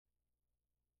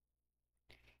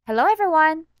Hello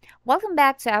everyone! Welcome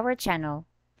back to our channel.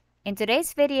 In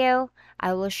today's video,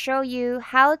 I will show you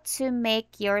how to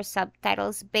make your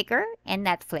subtitles bigger in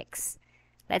Netflix.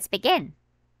 Let's begin.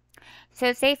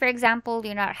 So say for example,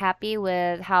 you're not happy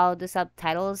with how the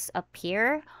subtitles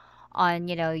appear on,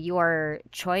 your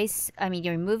choice,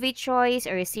 your movie choice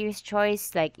or your series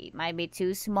choice, like it might be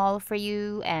too small for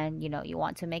you and, you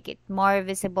want to make it more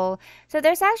visible. So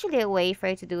there's actually a way for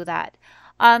you to do that.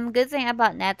 Good thing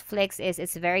about Netflix is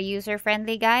it's very user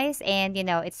friendly, guys, and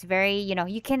it's very,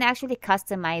 you can actually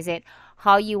customize it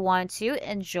how you want to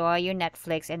enjoy your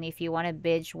Netflix, and if you want to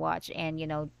binge watch and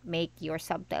make your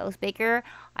subtitles bigger,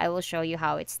 I will show you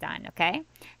how it's done. Okay,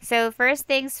 so first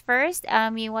things first,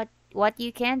 what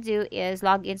you can do is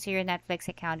log into your Netflix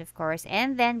account, of course,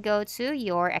 and then go to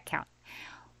your account.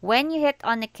 When you hit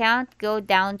on account, go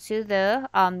down to the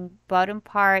bottom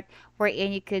part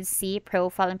wherein you could see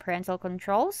profile and parental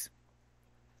controls.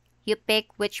 You pick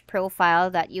which profile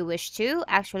that you wish to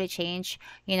actually change,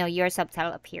 your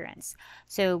subtitle appearance.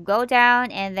 So go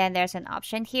down and then there's an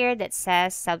option here that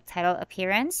says subtitle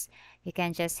appearance. You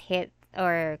can just hit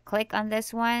or click on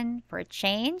this one for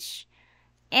change.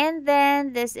 And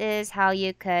then this is how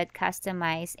you could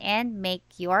customize and make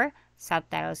your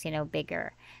subtitles,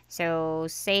 bigger. So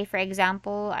say for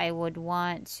example, I would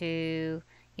want to,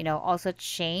 also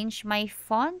change my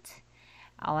font.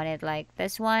 I want it like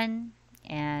this one.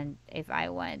 And if I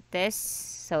want this,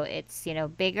 so it's,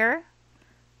 bigger.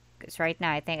 Because right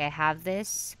now I think I have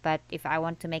this. But if I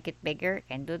want to make it bigger,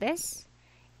 I can do this.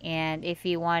 And if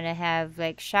you want to have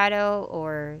like shadow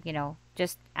or,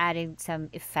 just adding some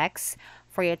effects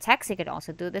for your text, you could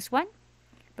also do this one.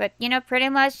 But pretty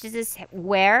much this is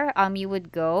where you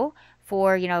would go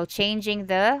for changing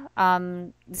the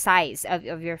size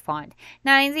of your font.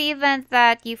 Now in the event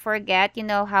that you forget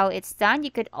how it's done,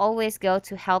 you could always go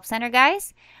to Help Center,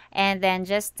 guys, and then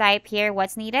just type here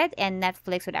what's needed, and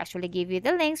Netflix would actually give you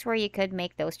the links where you could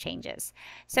make those changes.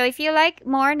 So if you like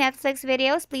more Netflix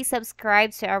videos, please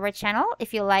subscribe to our channel.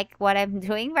 If you like what I'm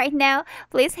doing right now,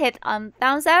 please hit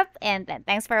thumbs up, and then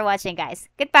thanks for watching, guys.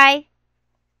 Goodbye.